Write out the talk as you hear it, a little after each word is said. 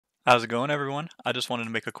How's it going, everyone? I just wanted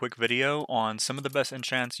to make a quick video on some of the best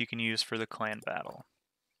enchants you can use for the clan battle.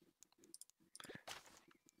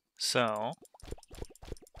 So,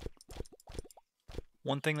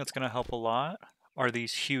 one thing that's going to help a lot are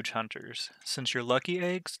these huge hunters. Since your lucky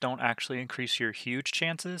eggs don't actually increase your huge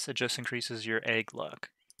chances, it just increases your egg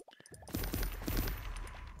luck.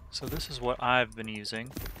 So this is what I've been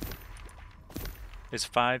using, is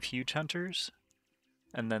 5 huge hunters,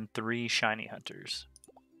 and then 3 shiny hunters.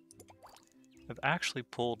 I've actually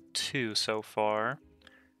pulled 2 so far.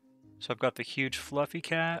 So I've got the huge fluffy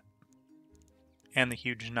cat, and the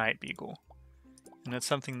huge night beagle. And it's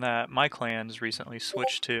something that my clan has recently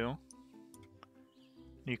switched to.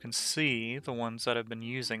 You can see the ones that have been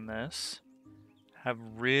using this have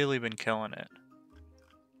really been killing it.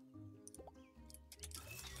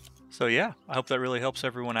 So yeah, I hope that really helps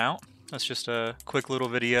everyone out. That's just a quick little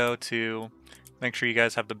video to make sure you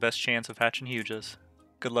guys have the best chance of hatching huges.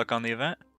 Good luck on the event.